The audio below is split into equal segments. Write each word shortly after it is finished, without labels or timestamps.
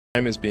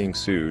Prime is being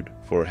sued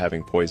for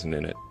having poison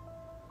in it.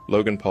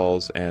 Logan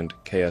Paul's and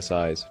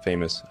KSI's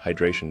famous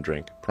hydration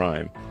drink,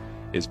 Prime,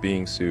 is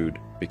being sued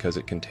because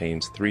it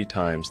contains 3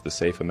 times the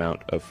safe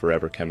amount of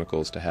forever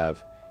chemicals to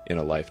have in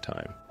a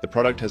lifetime. The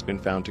product has been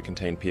found to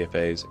contain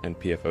PFAs and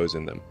PFOs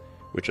in them,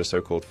 which are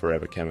so-called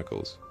forever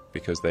chemicals,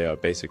 because they are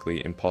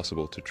basically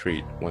impossible to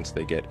treat once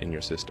they get in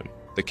your system.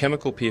 The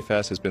chemical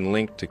PFAS has been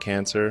linked to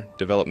cancer,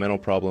 developmental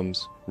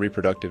problems,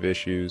 reproductive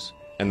issues,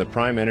 and the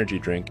Prime energy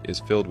drink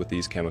is filled with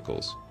these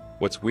chemicals.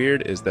 What's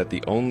weird is that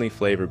the only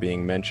flavor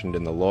being mentioned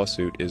in the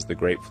lawsuit is the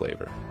grape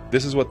flavor.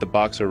 This is what the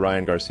boxer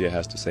Ryan Garcia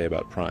has to say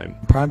about Prime.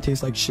 Prime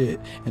tastes like shit,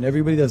 and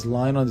everybody that's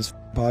lying on this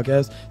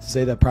podcast to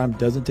say that Prime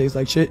doesn't taste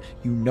like shit,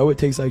 you know it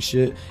tastes like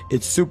shit.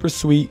 It's super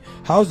sweet.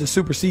 How is it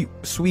super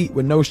sweet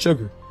with no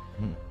sugar?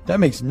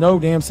 That makes no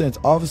damn sense.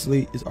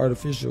 Obviously, it's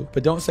artificial,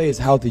 but don't say it's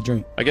a healthy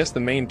drink. I guess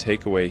the main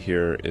takeaway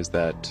here is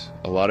that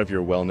a lot of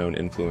your well-known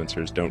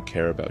influencers don't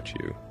care about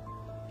you.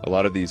 A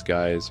lot of these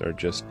guys are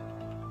just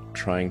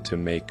trying to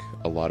make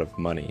a lot of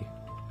money,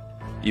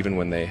 even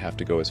when they have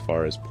to go as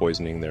far as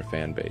poisoning their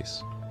fan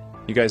base.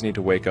 You guys need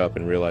to wake up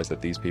and realize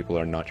that these people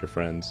are not your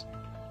friends.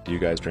 Do you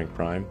guys drink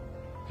Prime?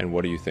 And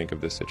what do you think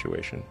of this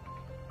situation?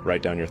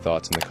 Write down your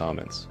thoughts in the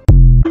comments.